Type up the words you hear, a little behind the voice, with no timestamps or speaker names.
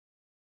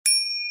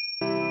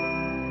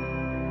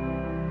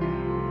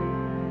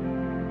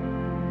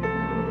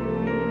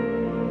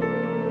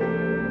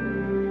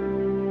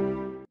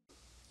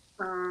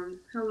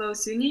Hello,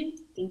 Sunim.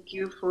 Thank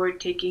you for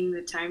taking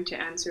the time to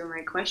answer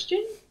my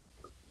question.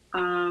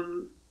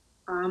 I'm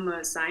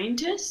a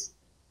scientist,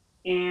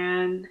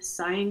 and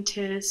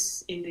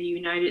scientists in the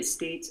United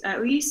States,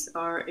 at least,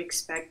 are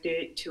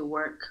expected to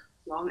work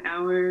long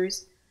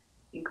hours,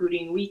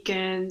 including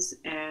weekends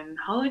and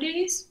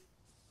holidays.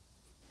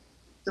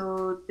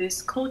 So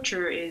this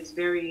culture is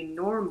very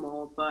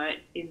normal, but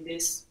in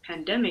this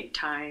pandemic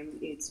time,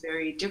 it's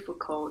very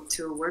difficult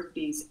to work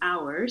these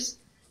hours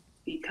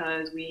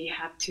because we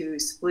have to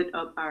split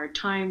up our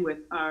time with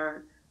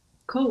our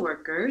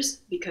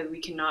coworkers because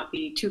we cannot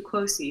be too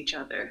close to each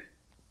other.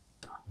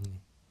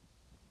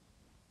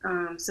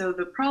 So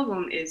the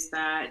problem is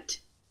that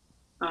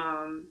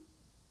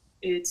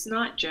it's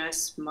not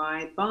just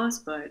my boss,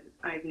 but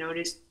I've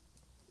noticed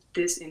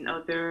this in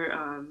other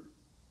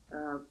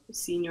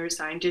senior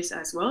scientists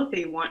as well.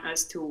 They want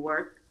us to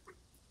work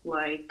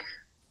like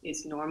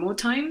it's normal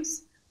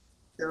times.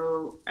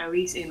 So at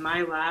least in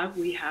my lab,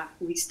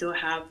 we still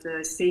have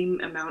the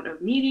same amount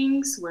of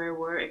meetings where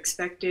we're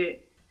expected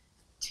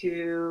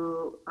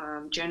to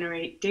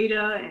generate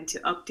data and to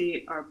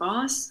update our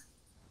boss,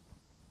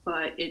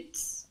 but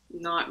it's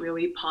not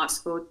really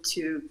possible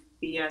to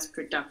be as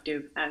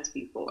productive as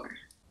before.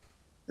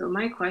 So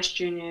my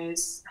question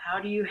is, how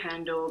do you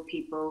handle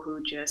people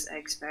who just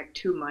expect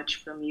too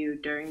much from you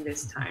during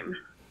this time?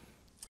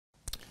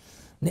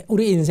 네,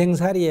 우리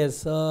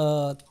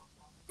인생살이에서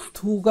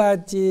두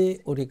가지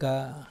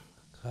우리가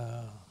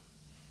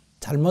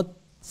잘못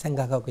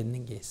생각하고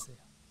있는 게 있어요.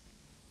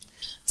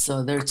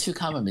 So there are two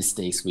common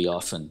mistakes we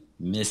often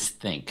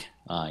misthink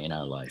in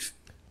our life.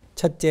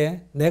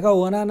 첫째, 내가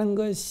원하는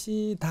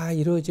것이 다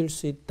이루어질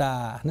수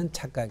있다 하는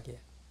착각이에요.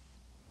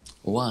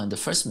 One, the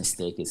first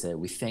mistake is that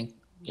we think,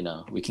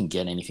 we can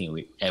get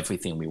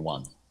everything we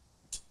want.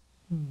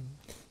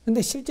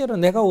 근데 실제로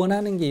내가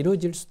원하는 게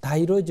다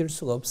이루어질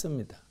수가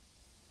없습니다.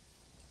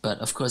 But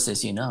of course,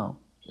 as you know,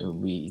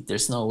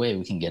 there's no way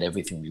we can get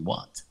everything we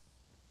want.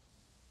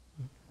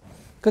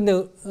 근데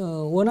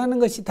원하는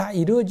것이 다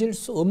이루어질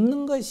수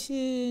없는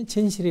것이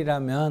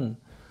진실이라면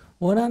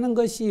원하는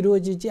것이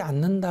이루어지지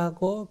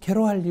않는다고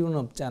괴로워할 이유는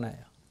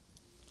없잖아요.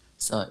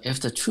 So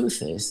if the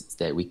truth is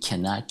that we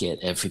cannot get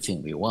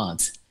everything we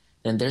want,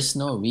 then there's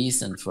no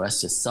reason for us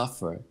to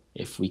suffer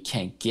if we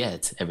can't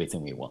get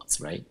everything we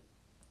want, right?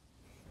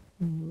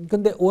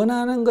 근데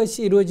원하는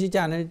것이 이루어지지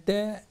않을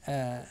때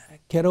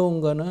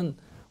괴로운 거는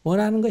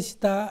원하는 것이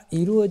다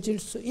이루어질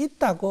수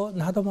있다고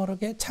나도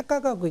모르게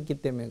착각하고 있기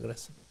때문에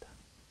그렇습니다.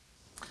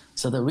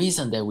 So the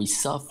reason that we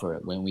suffer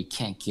when we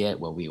can't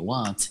get what we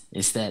want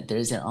is that there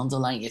is an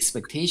underlying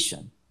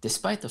expectation,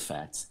 despite the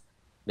fact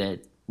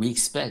that we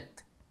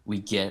expect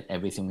we get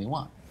everything we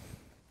want.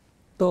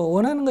 또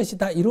원하는 것이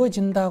다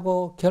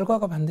이루어진다고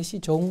결과가 반드시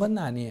좋은 건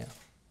아니에요.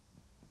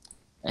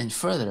 And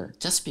further,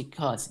 just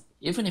because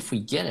even if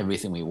we get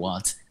everything we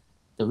want,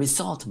 the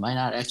result might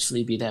not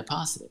actually be that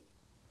positive.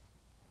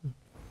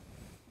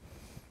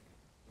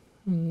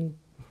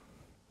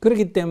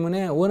 그렇기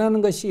때문에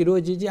원하는 것이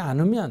이루어지지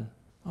않으면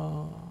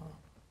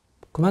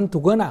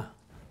그만두거나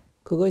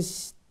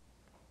그것이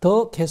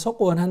더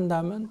계속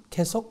원한다면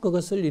계속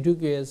그것을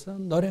이루기 위해서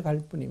노력할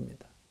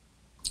뿐입니다.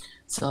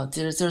 So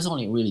there's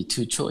only really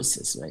two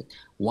choices, right?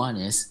 One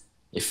is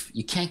if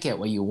you can't get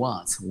what you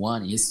want,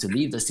 one is to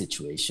leave the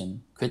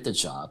situation, quit the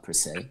job per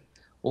se,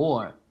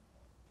 or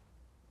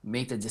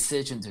make the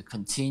decision to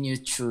continue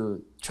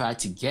to try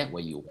to get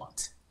what you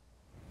want.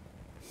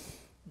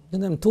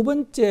 그다음 두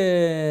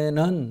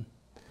번째는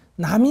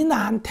남이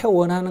나한테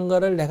원하는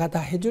거를 내가 다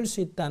해줄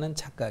수 있다는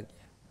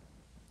착각이에요.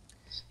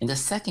 In the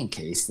second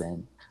case,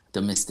 then,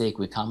 the mistake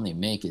we commonly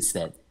make is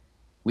that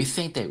we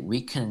think that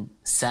we can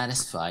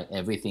satisfy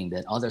everything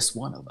that others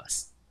want of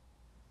us.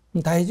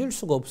 다 해줄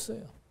수가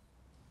없어요.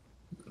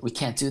 We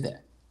can't do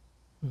that.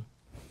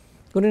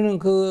 우리는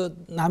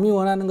그 남이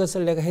원하는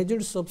것을 내가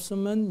해줄 수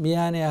없으면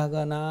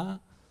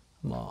미안해하거나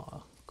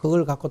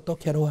그걸 갖고 또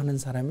괴로워하는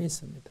사람이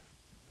있습니다.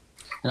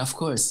 And of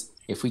course,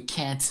 if we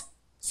can't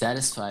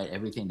satisfy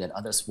everything that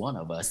others want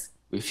of us,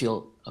 we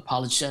feel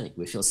apologetic,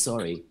 we feel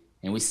sorry,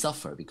 and we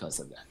suffer because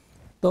of that.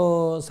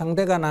 또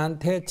상대가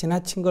나한테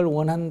지나친 걸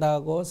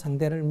원한다고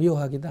상대를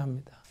미워하기도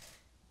합니다.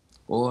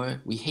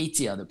 Or we hate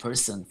the other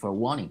person for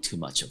wanting too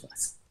much of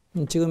us.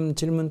 지금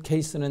질문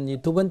케이스는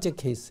이 두 번째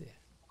케이스예요.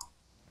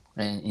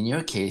 And in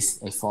your case,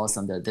 it falls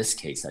under this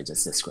case I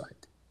just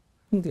described.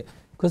 근데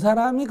그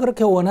사람이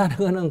그렇게 원하는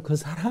거는 그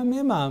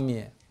사람의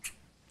마음이에요.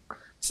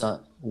 So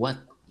what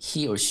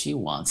he or she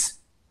wants,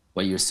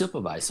 what your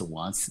supervisor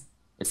wants,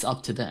 it's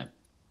up to them.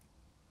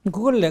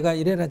 그걸 내가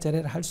이래라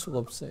저래라 할 수가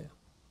없어요.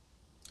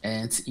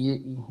 And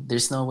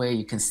there's no way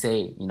you can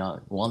say,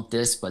 want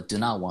this, but do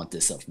not want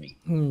this of me.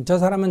 저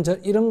사람은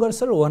이런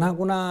것을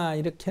원하구나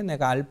이렇게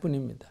내가 알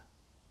뿐입니다.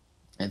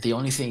 And the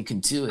only thing you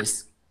can do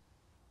is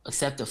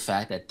accept the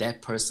fact that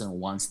that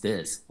person wants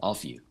this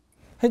of you.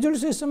 해줄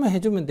수 있으면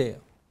해주면 돼요.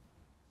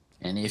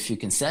 And if you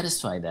can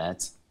satisfy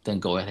that,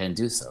 then go ahead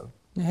and do so.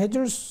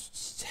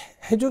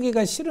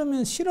 해주기가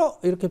싫으면 싫어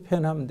이렇게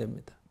표현하면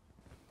됩니다.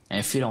 And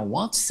if you don't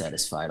want to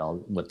satisfy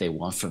all what they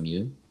want from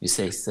you, you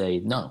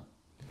say no.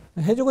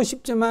 해주고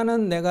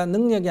싶지만은 내가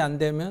능력이 안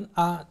되면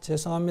아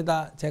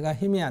죄송합니다. 제가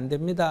힘이 안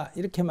됩니다.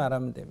 이렇게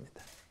말하면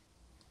됩니다.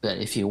 But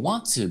if you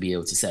want to be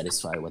able to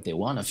satisfy what they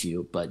want of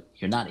you, but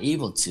you're not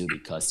able to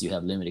because you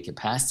have limited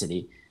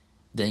capacity,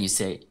 then you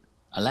say,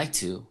 I like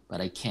to,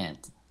 but I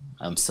can't.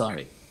 I'm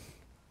sorry.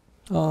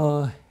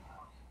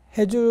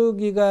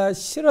 해주기가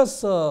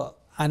싫어서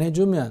안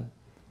해주면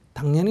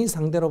당연히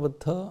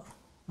상대로부터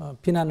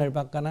비난을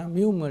받거나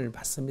미움을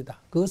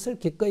받습니다. 그것을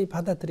기꺼이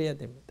받아들여야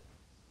됩니다.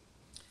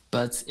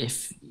 But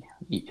if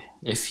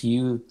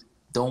you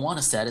don't want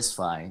to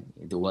satisfy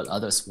what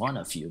others want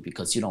of you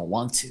because you don't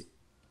want to,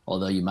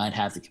 although you might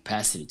have the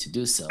capacity to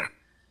do so,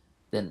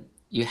 then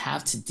you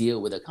have to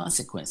deal with the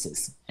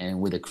consequences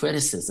and with the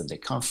criticism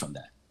that come from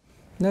that.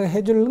 내가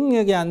해줄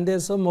능력이 안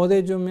돼서 못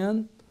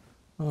해주면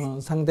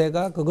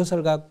상대가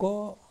그것을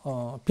갖고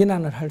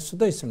비난을 할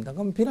수도 있습니다.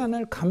 그럼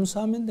비난을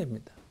감수하면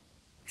됩니다.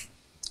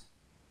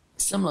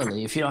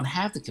 Similarly, if you don't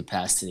have the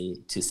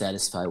capacity to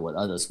satisfy what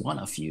others want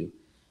of you,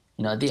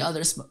 the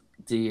others,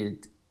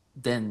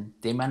 then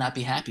they might not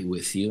be happy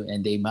with you,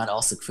 and they might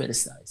also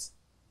criticize.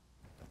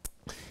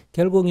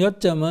 결국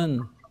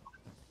요점은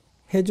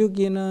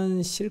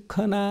해주기는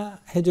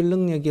싫거나 해줄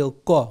능력이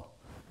없고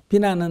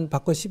비난은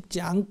받고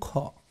싶지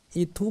않고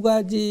이 두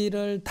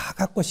가지를 다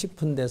갖고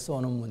싶은 데서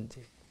오는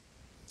문제.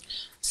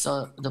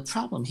 So the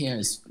problem here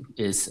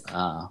is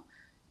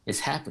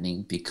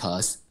happening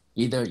because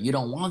either you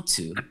don't want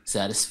to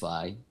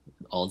satisfy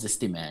all these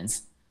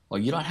demands, or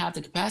you don't have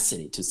the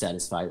capacity to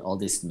satisfy all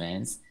these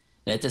demands.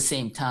 And at the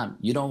same time,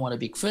 you don't want to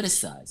be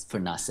criticized for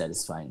not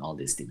satisfying all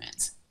these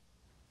demands.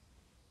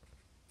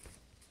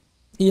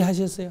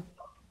 이해하셨어요?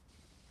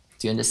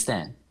 Do you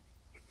understand?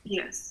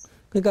 Yes.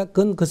 그러니까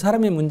그건 그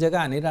사람의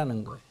문제가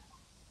아니라는 거예요.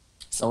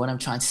 So what I'm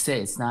trying to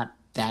say, it's not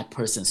that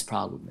person's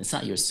problem. It's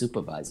not your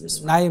supervisor's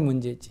problem. 나의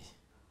문제지.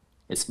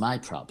 It's my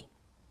problem.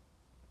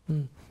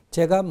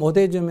 제가 못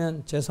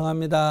해주면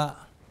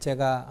죄송합니다.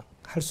 제가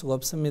할 수가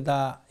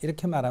없습니다.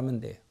 이렇게 말하면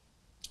돼요.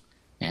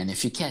 And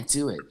if you can't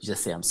do it, you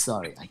just say, I'm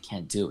sorry, I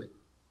can't do it.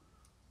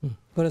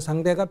 그래서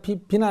상대가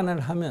비난을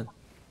하면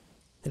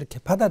이렇게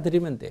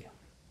받아들이면 돼요.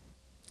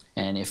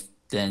 And if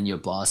then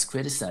your boss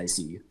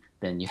criticizes you,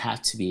 then you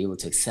have to be able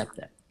to accept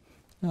that.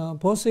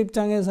 보스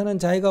입장에서는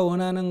자기가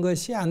원하는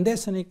것이 안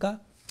됐으니까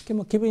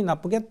뭐 기분이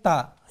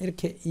나쁘겠다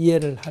이렇게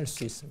이해를 할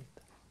수 있습니다.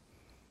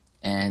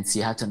 And so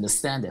you have to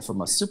understand that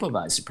from a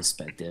supervisor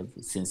perspective,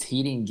 since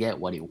he didn't get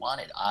what he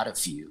wanted out of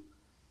you,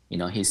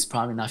 he's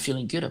probably not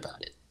feeling good about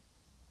it.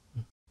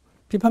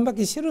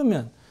 비판받기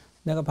싫으면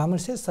내가 밤을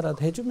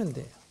새서라도 해주면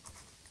돼요.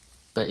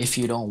 But if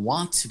you don't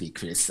want to be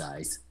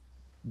criticized,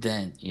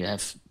 then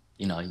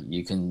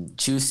you can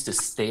choose to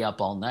stay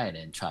up all night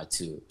and try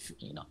to,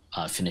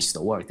 finish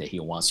the work that he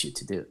wants you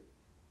to do.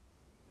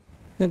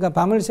 그러니까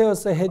밤을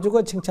새워서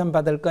해주고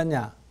칭찬받을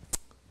거냐,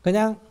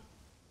 그냥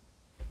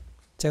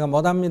제가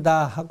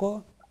못합니다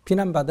하고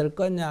비난받을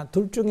거냐,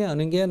 둘 중에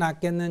어느 게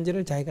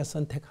낫겠는지를 자기가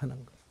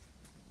선택하는 거예요.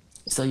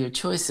 So your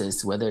choice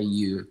is whether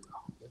you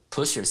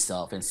push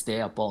yourself and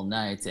stay up all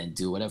night and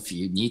do whatever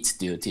you need to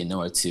do in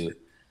order to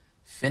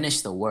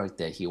finish the work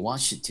that he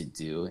wants you to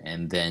do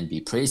and then be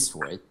praised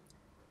for it,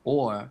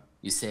 or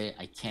you say,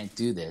 I can't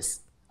do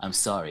this, I'm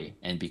sorry,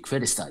 and be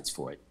criticized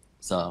for it.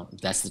 So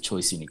that's the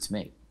choice you need to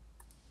make.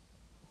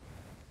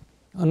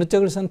 어느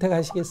쪽을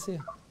선택하시겠어요?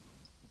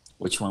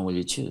 Which one will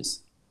you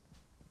choose?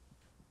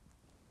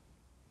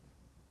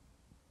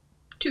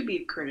 To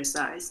be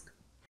criticized.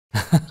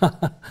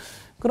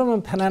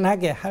 그러면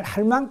편안하게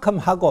할 만큼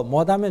하고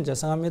못하면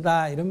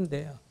죄송합니다 이러면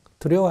돼요.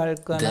 두려워할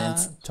거나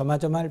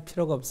조마조마할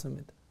필요가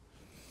없습니다.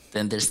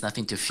 Then there's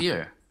nothing to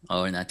fear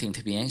or nothing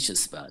to be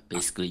anxious about.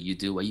 Basically, you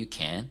do what you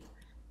can,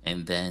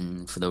 and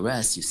then for the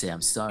rest, you say,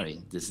 I'm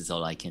sorry, this is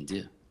all I can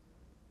do.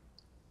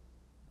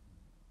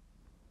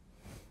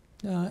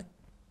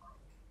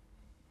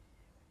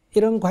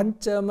 이런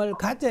관점을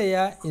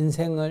가져야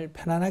인생을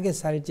편안하게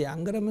살지,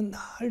 안 그러면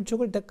늘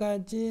죽을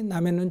때까지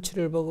남의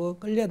눈치를 보고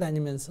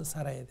끌려다니면서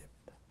살아야 됩니다.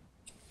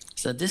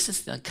 So this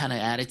is the kind of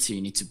attitude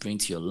you need to bring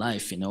to your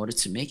life in order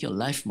to make your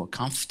life more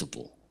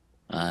comfortable.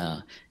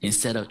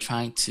 Instead of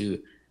trying to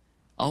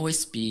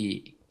always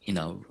be,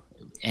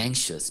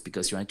 anxious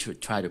because you're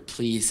trying to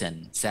please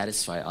and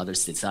satisfy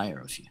others' desire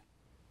of you.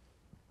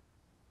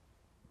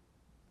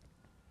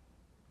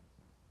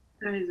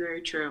 That is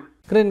very true.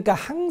 그러니까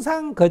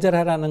항상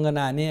거절하라는 건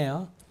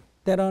아니에요.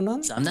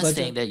 때로는 So I'm not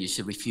saying that you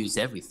should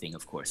refuse everything,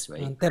 of course,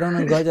 right?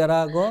 때로는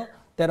거절하고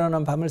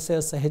때로는 밤을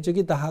새워서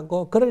해주기도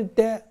하고 그럴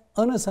때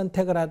어느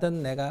선택을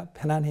하든 내가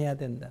편안해야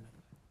된다는 거예요.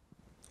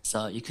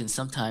 So you can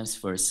sometimes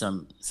for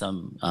some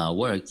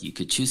work you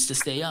could choose to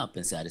stay up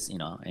and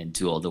and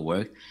do all the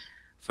work.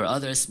 For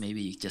others,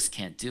 maybe you just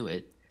can't do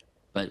it.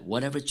 But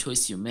whatever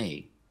choice you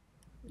make,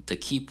 the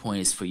key point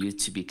is for you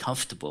to be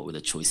comfortable with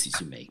the choices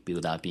you make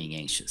without being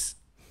anxious.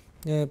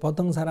 예,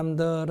 보통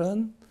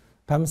사람들은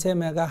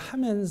밤새매가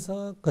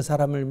하면서 그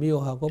사람을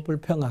미워하고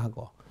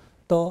불평하고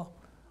또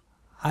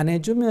안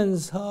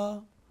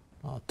해주면서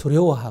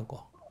두려워하고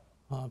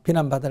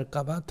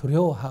비난받을까 봐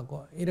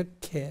두려워하고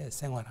이렇게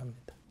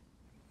생활합니다.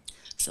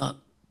 So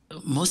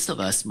most of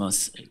us,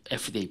 most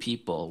everyday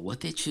people,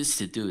 what they choose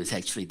to do is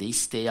actually they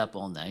stay up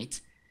all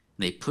night,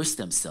 they push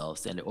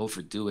themselves and they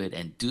overdo it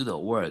and do the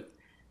work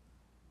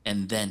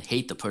and then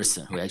hate the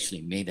person who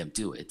actually made them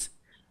do it.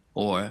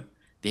 Or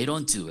they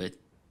don't do it,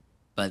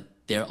 but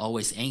they're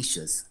always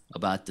anxious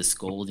about the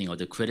scolding or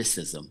the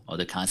criticism or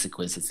the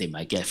consequences they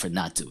might get for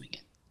not doing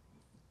it.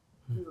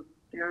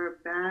 There are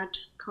bad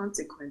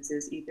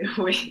consequences either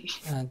way.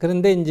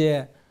 그런데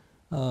이제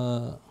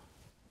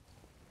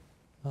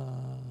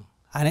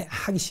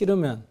하기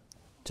싫으면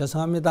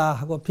죄송합니다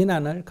하고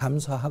비난을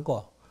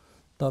감수하고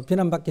또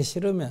비난받기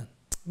싫으면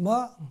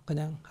뭐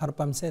그냥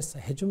하룻밤 새서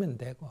해주면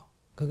되고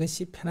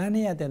그것이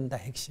편안해야 된다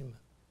핵심은.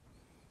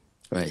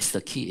 Right. So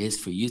the key is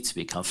for you to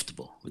be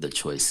comfortable with the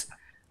choice,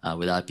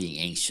 without being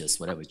anxious,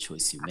 whatever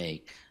choice you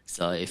make.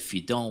 So if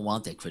you don't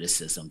want that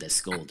criticism, that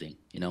scolding,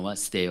 you know what?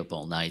 Stay up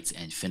all night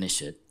and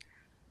finish it.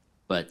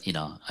 But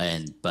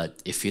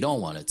but if you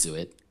don't want to do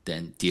it,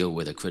 then deal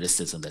with the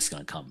criticism that's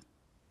going to come.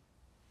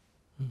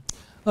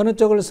 어느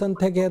쪽을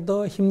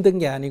선택해도 힘든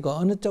게 아니고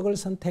어느 쪽을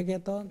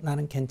선택해도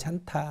나는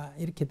괜찮다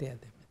이렇게 돼야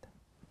됩니다.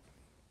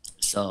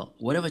 So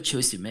whatever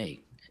choice you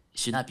make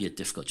should not be a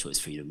difficult choice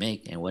for you to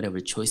make, and whatever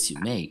choice you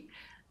make,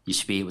 you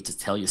should be able to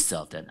tell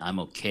yourself that I'm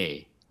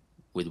okay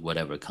with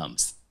whatever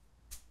comes.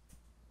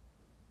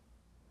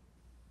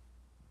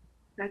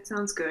 That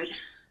sounds good.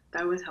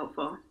 That was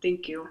helpful.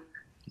 Thank you.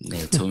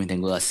 네, 도움이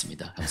된 것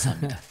같습니다.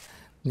 감사합니다.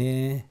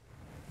 네.